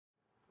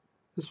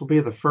This will be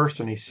the first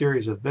in a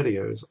series of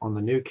videos on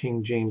the New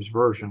King James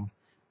Version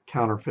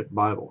Counterfeit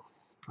Bible.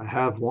 I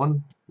have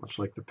one, much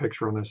like the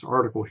picture on this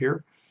article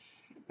here,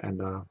 and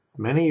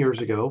many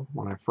years ago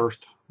when I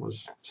first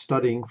was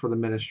studying for the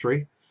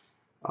ministry,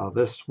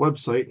 this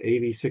website,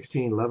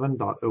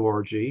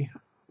 av1611.org,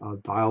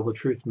 Dial the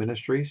Truth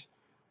Ministries,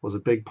 was a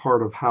big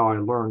part of how I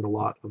learned a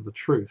lot of the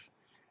truth.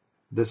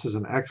 This is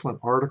an excellent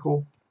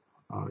article.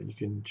 You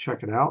can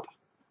check it out.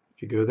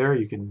 If you go there,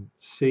 you can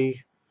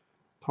see,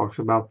 talks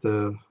about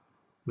the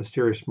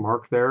mysterious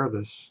mark there,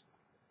 this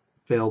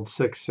failed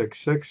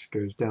 666,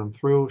 goes down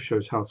through,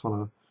 shows how it's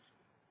on a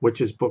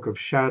witch's book of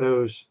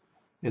shadows,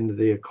 into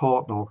the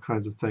occult and all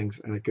kinds of things,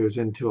 and it goes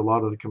into a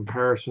lot of the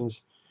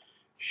comparisons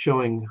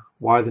showing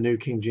why the New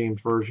King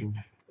James Version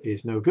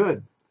is no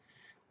good.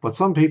 But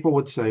some people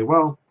would say,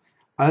 well,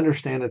 I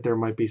understand that there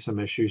might be some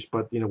issues,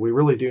 but we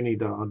really do need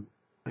to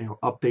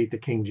update the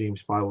King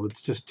James Bible.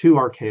 It's just too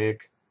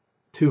archaic,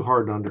 too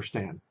hard to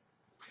understand.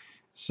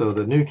 So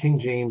the New King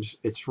James,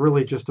 it's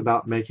really just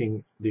about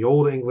making the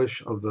Old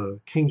English of the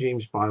King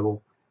James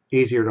Bible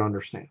easier to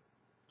understand.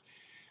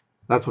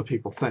 That's what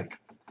people think.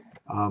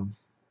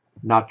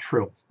 Not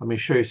true. Let me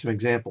show you some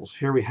examples.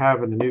 Here we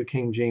have in the New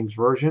King James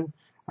Version,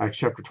 Acts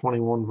chapter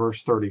 21,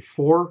 verse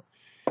 34.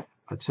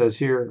 It says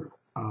here,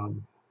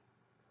 and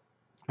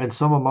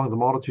some among the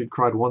multitude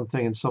cried one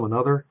thing and some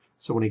another.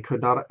 So when he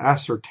could not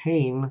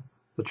ascertain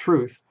the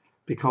truth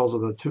because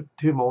of the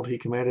tumult, he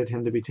commanded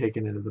him to be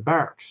taken into the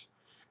barracks.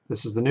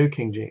 This is the New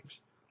King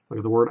James. Look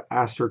at the word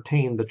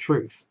ascertain the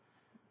truth.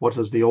 What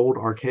does the old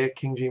archaic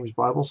King James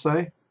Bible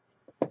say?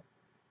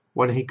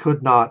 When he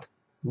could not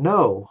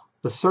know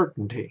the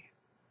certainty.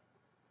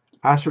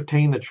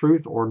 Ascertain the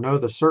truth or know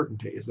the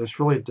certainty. Does this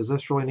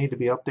really need to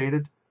be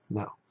updated?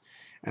 No.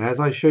 And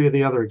as I show you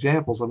the other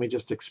examples, let me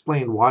just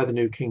explain why the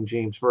New King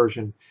James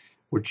Version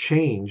would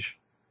change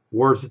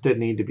words that didn't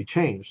need to be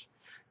changed,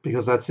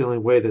 because that's the only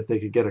way that they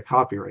could get a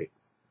copyright.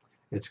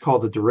 It's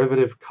called the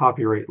derivative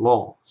copyright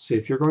law. See,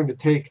 if you're going to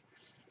take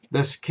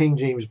this King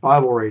James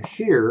Bible right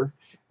here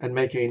and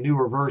make a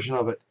newer version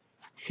of it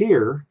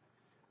here,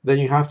 then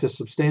you have to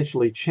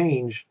substantially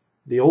change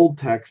the old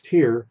text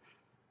here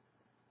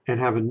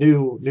and have a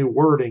new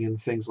wording and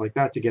things like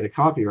that to get a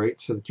copyright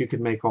so that you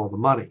can make all the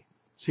money.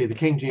 See, the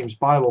King James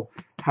Bible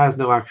has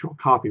no actual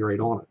copyright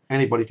on it.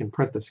 Anybody can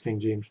print this King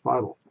James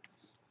Bible.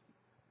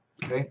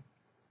 Okay?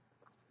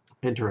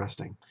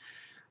 Interesting.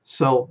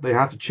 So they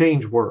have to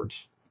change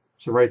words.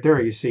 So right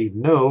there you see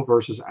know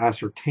versus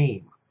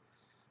ascertain.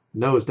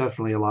 Know is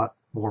definitely a lot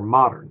more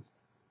modern,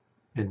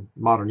 in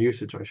modern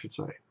usage, I should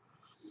say.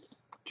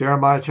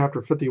 Jeremiah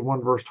chapter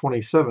 51, verse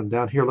 27.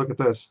 Down here, look at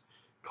this.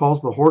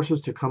 Calls the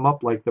horses to come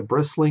up like the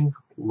bristling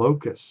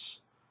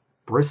locusts.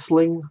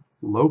 Bristling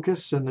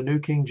locusts in the New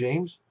King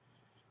James.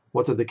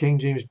 What did the King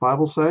James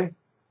Bible say?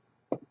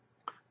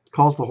 It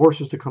calls the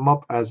horses to come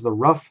up as the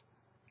rough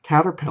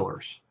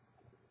caterpillars.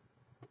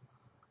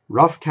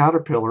 Rough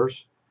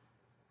caterpillars.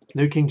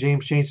 New King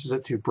James changes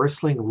it to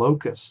bristling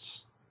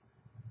locusts.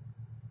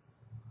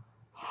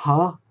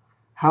 Huh?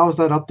 How is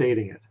that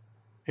updating it?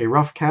 A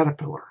rough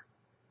caterpillar.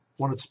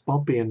 When it's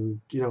bumpy and,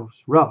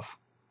 rough.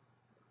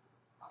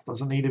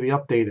 Doesn't need to be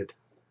updated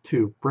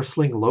to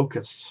bristling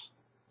locusts.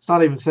 It's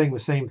not even saying the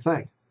same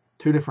thing.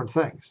 Two different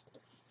things.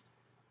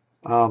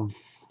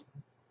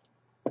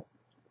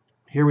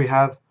 Here we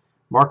have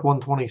Mark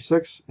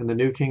 1:26 in the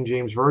New King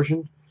James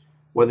Version.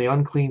 When the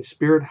unclean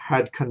spirit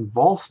had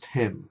convulsed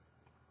him.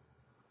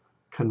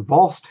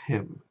 Convulsed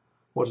him.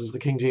 What does the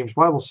King James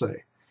Bible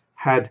say?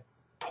 Had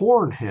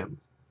torn him.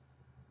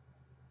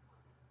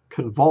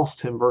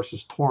 Convulsed him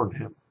versus torn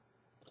him.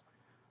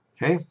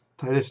 Okay,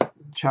 Titus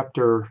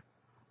chapter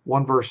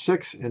 1 verse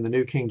 6 in the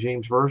New King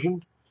James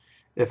Version.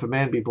 If a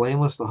man be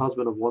blameless, the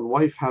husband of one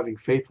wife, having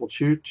faithful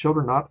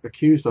children, not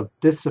accused of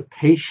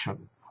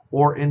dissipation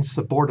or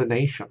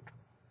insubordination.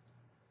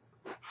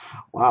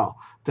 Wow,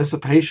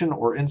 dissipation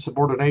or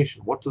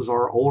insubordination. What does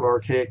our old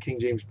archaic King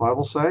James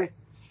Bible say?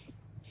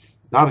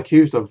 Not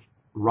accused of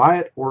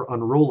riot or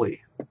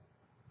unruly.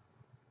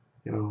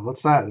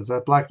 What's that? Is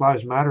that Black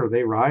Lives Matter? Are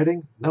they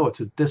rioting? No,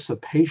 it's a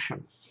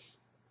dissipation.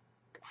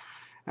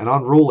 And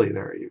unruly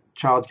there. Your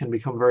child can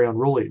become very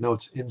unruly. No,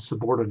 it's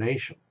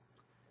insubordination.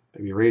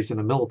 Maybe raised in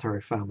a military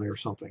family or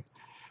something.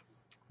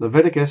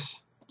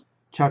 Leviticus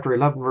chapter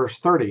 11, verse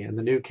 30 in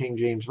the New King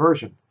James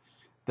Version.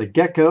 The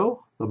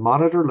gecko, the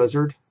monitor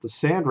lizard, the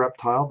sand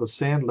reptile, the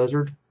sand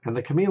lizard, and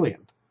the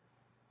chameleon.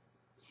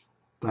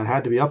 That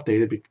had to be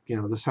updated.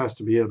 This has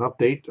to be an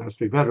update. It has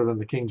to be better than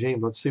the King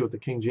James. Let's see what the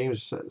King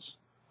James says.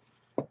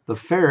 The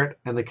ferret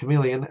and the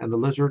chameleon and the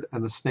lizard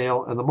and the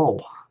snail and the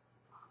mole.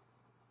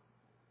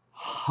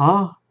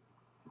 Huh?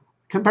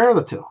 Compare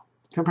the two.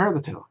 Compare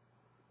the two.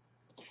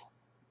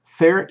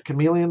 Ferret,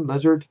 chameleon,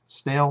 lizard,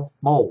 snail,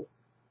 mole.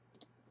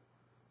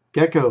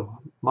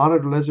 Gecko,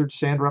 monitor lizard,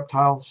 sand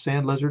reptile,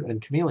 sand lizard,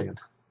 and chameleon.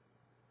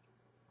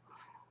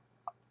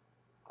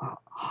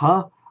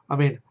 Huh? I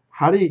mean,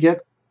 how do you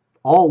get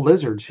all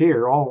lizards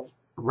here, all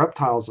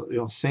reptiles,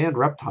 sand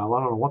reptile,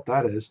 I don't know what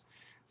that is.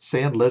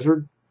 Sand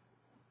lizard,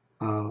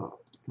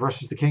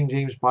 versus the King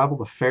James Bible.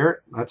 The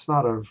ferret, that's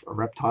not a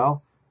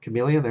reptile.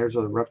 Chameleon, there's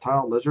a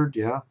reptile. Lizard,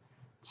 yeah.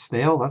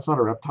 Snail, that's not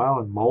a reptile.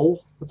 And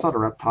mole, that's not a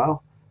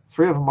reptile.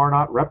 3 of them are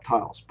not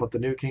reptiles, but the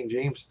New King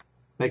James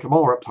make them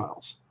all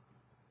reptiles.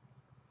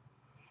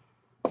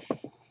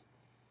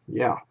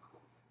 Yeah.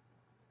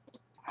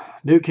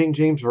 New King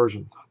James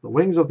Version. The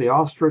wings of the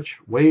ostrich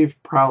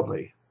wave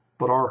proudly,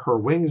 but are her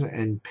wings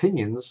and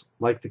pinions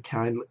like the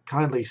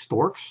kindly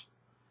storks?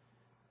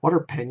 What are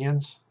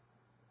pinions?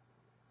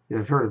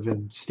 I've heard of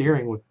in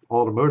steering with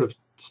automotive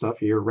stuff,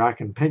 you hear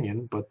rack and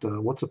pinion, but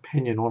what's a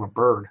pinion on a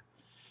bird?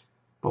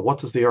 But what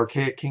does the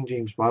Archaic King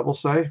James Bible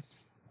say?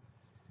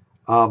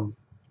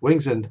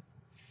 Wings and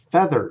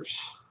feathers.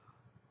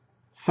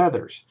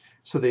 Feathers.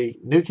 So the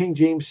New King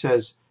James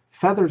says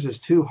feathers is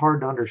too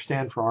hard to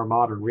understand for our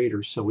modern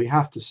readers, so we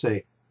have to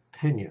say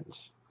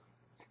pinions.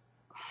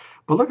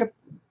 But look at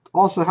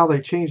also how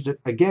they changed it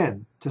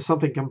again to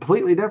something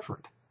completely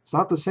different. It's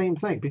not the same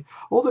thing.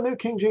 Oh, the New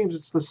King James,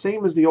 it's the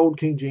same as the Old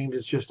King James,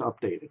 it's just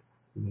updated.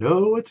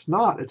 No, it's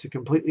not. It's a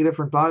completely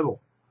different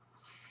Bible.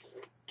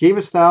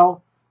 Gavest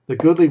thou the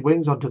goodly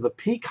wings unto the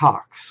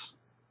peacocks?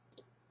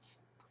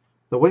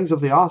 The wings of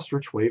the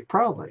ostrich wave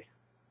proudly.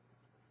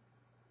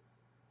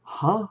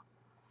 Huh?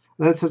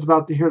 Then it says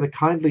about to hear the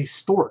kindly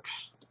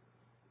storks.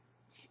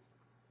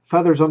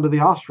 Feathers unto the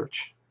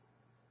ostrich.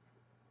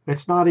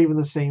 It's not even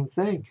the same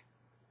thing.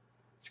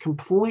 It's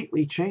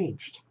completely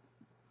changed.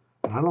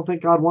 And I don't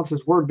think God wants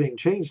his word being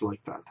changed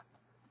like that.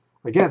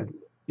 Again,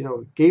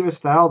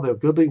 gavest thou the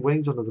goodly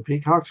wings unto the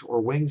peacocks,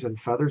 or wings and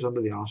feathers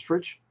unto the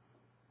ostrich?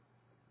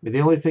 I mean,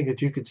 the only thing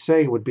that you could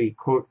say would be,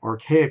 quote,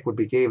 archaic would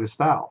be gavest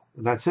thou,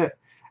 and that's it.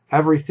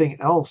 Everything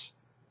else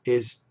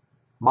is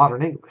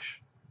modern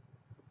English.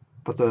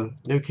 But the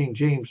New King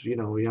James, you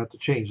have to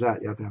change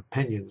that. You have to have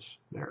pinions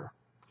there.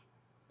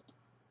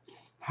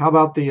 How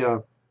about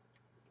the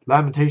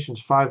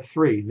Lamentations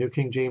 5:3, New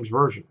King James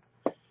Version?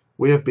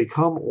 We have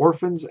become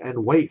orphans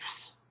and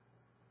waifs.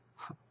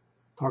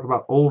 Talk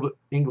about old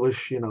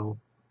English,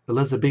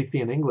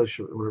 Elizabethan English,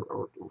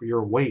 or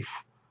you're a waif.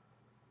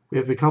 We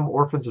have become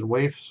orphans and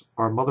waifs.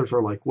 Our mothers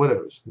are like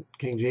widows.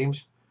 King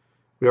James,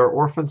 we are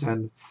orphans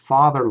and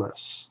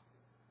fatherless.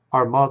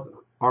 Our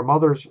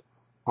mothers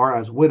are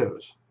as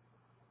widows.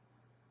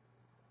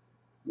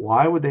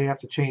 Why would they have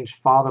to change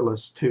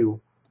fatherless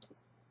to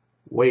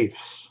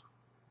waifs?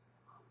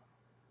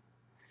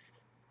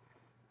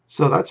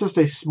 So that's just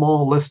a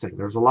small listing.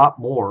 There's a lot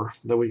more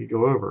that we could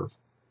go over.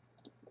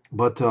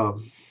 But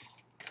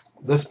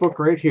this book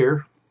right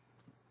here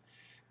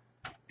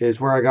is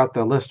where I got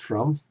the list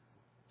from.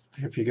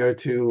 If you go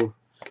to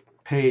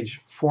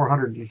page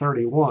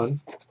 431,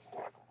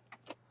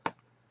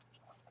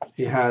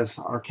 he has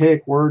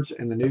archaic words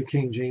in the New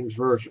King James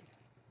Version.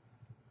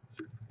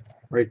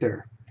 Right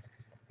there.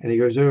 And he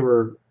goes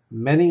over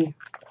many,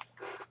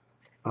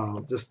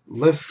 just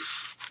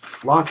lists,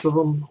 lots of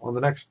them on the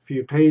next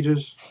few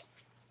pages.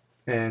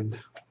 And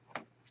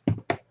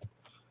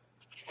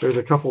there's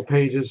a couple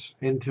pages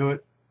into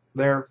it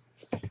there.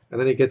 And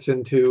then he gets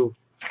into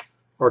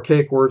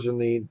archaic words in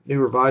the New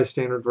Revised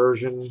Standard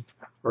Version,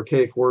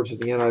 archaic words in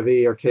the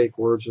NIV, archaic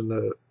words in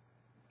the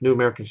New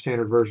American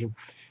Standard Version.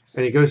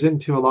 And he goes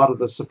into a lot of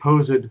the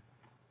supposed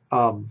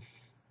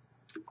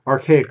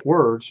archaic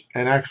words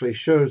and actually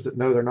shows that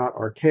no, they're not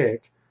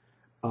archaic.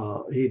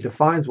 He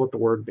defines what the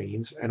word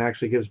means and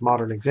actually gives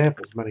modern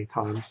examples many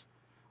times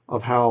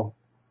of how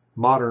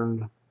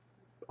modern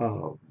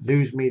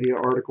news media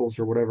articles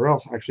or whatever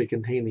else actually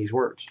contain these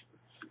words.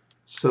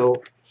 So,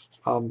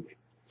 and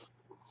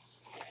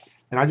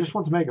I just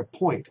want to make a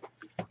point.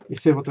 You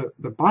say, well,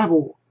 the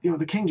Bible,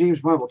 the King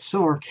James Bible, it's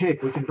so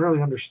archaic, we can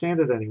barely understand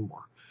it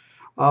anymore.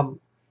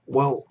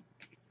 Well,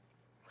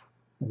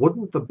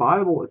 wouldn't the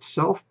Bible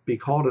itself be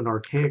called an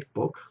archaic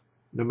book,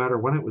 no matter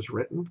when it was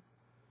written,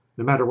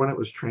 no matter when it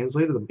was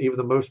translated, even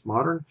the most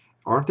modern?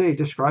 Aren't they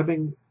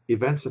describing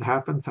events that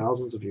happened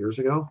thousands of years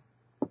ago?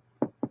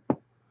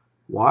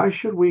 Why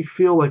should we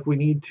feel like we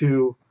need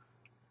to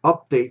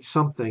update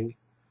something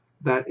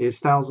that is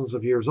thousands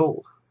of years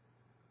old?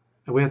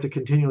 And we have to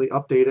continually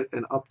update it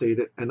and update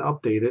it and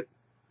update it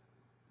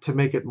to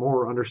make it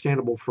more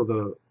understandable for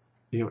the,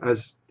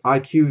 as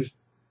IQs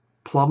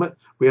plummet,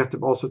 we have to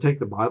also take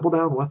the Bible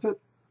down with it.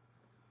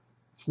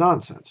 It's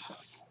nonsense.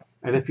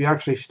 And if you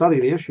actually study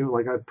the issue,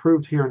 like I've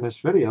proved here in this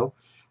video,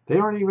 they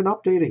aren't even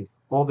updating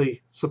all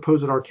the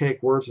supposed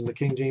archaic words in the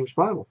King James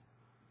Bible.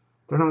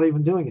 They're not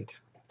even doing it.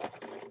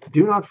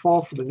 Do not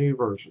fall for the new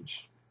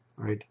versions.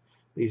 Right?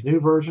 These new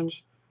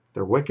versions,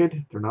 they're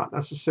wicked. They're not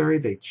necessary.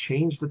 They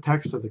change the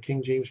text of the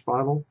King James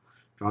Bible,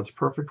 God's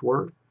perfect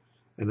word.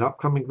 In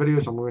upcoming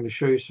videos, I'm going to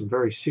show you some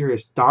very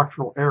serious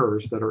doctrinal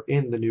errors that are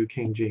in the New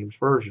King James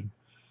Version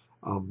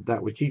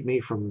that would keep me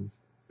from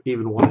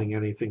even wanting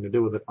anything to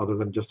do with it other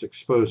than just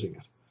exposing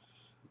it.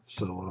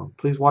 So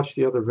please watch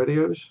the other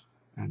videos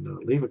and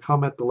leave a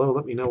comment below.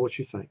 Let me know what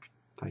you think.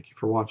 Thank you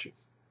for watching.